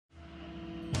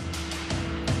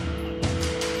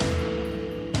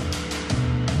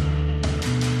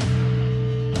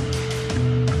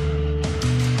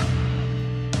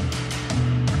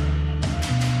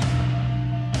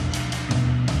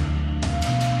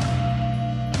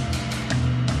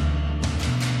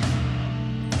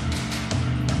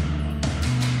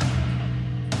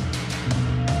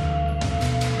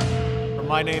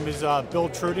My name is Bill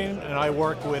Truding, and I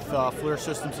work with FLIR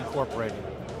Systems Incorporated.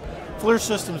 FLIR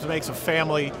Systems makes a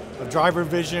family of driver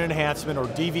vision enhancement, or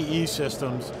DVE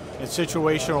systems, and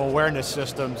situational awareness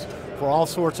systems for all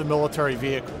sorts of military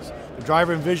vehicles. The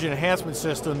driver vision enhancement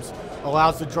systems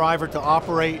allows the driver to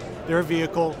operate their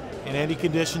vehicle in any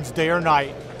conditions, day or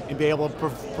night, and be able to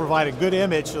provide a good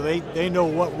image so they know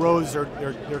what roads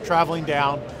they're traveling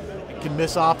down, can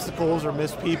miss obstacles or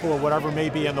miss people or whatever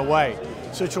may be in the way.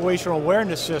 Situational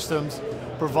awareness systems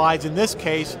provides, in this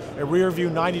case, a rear view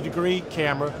 90-degree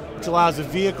camera, which allows the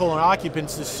vehicle and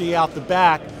occupants to see out the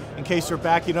back in case they're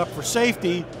backing up for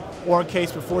safety, or in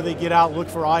case before they get out look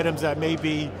for items that may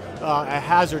be a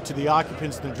hazard to the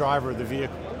occupants and the driver of the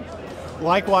vehicle.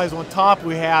 Likewise, on top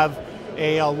we have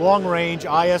a long-range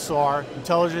ISR,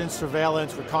 intelligence,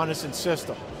 surveillance, reconnaissance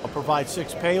system. It provides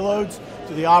 6 payloads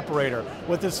to the operator.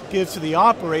 What this gives to the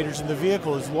operators in the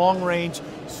vehicle is long-range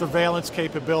surveillance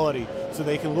capability, so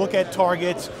they can look at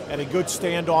targets at a good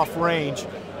standoff range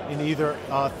in either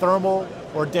thermal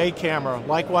or day camera.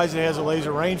 Likewise, it has a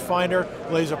laser rangefinder,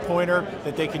 laser pointer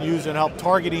that they can use in help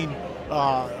targeting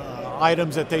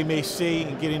items that they may see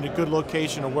and getting a good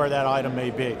location of where that item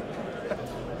may be.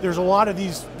 There's a lot of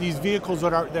these vehicles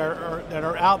that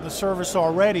are out in the service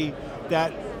already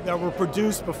that were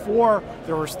produced before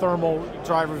there was thermal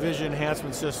driver vision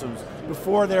enhancement systems,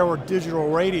 before there were digital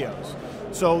radios.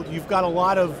 So you've got a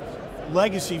lot of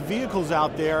legacy vehicles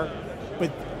out there,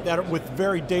 but that are with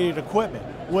very dated equipment.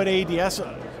 What ADS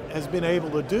has been able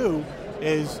to do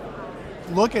is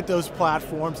look at those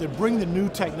platforms and bring the new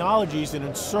technologies and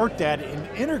insert that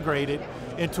and integrate it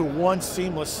into one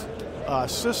seamless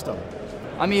system.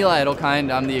 I'm Eli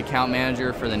Edelkind. I'm the account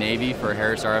manager for the Navy for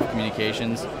Harris RF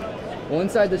Communications. Well,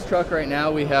 inside this truck right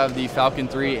now we have the Falcon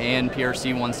 3 and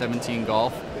PRC 117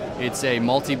 Golf. It's a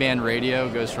multi-band radio,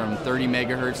 goes from 30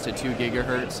 megahertz to 2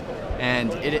 gigahertz,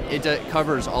 and it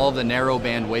covers all of the narrow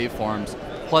band waveforms,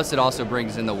 plus it also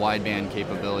brings in the wideband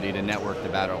capability to network the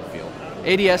battlefield.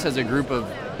 ADS has a group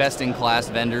of best-in-class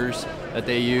vendors that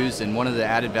they use, and one of the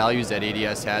added values that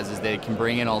ADS has is they can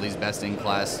bring in all these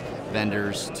best-in-class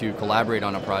vendors to collaborate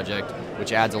on a project,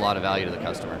 which adds a lot of value to the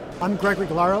customer. I'm Gregory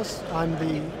Galaros. I'm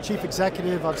the Chief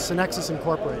Executive of Synexxus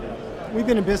Incorporated. We've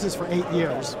been in business for 8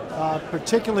 years,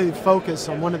 particularly focused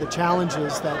on one of the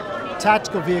challenges that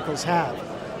tactical vehicles have,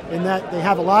 in that they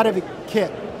have a lot of kit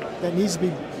that needs to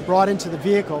be brought into the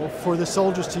vehicle for the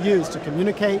soldiers to use, to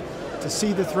communicate, to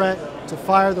see the threat, to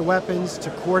fire the weapons, to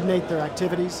coordinate their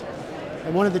activities.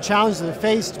 And one of the challenges they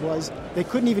faced was they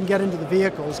couldn't even get into the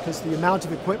vehicles because the amount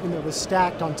of equipment that was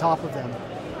stacked on top of them.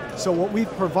 So what we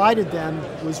provided them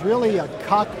was really a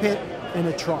cockpit in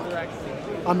a truck.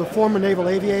 I'm a former naval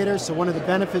aviator, so one of the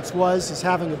benefits is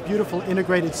having a beautiful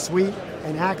integrated suite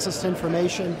and access to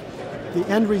information. The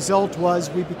end result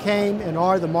was we became and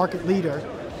are the market leader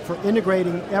for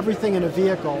integrating everything in a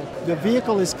vehicle. The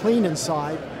vehicle is clean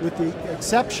inside, with the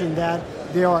exception that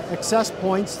there are access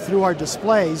points through our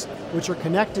displays, which are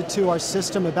connected to our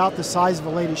system about the size of a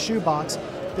lady's shoebox,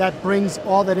 that brings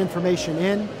all that information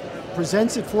in,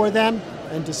 presents it for them,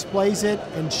 and displays it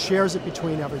and shares it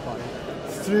between everybody.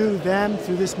 Through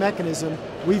this mechanism,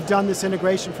 we've done this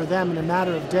integration for them in a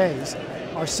matter of days.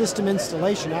 Our system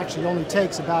installation actually only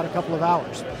takes about a couple of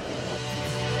hours.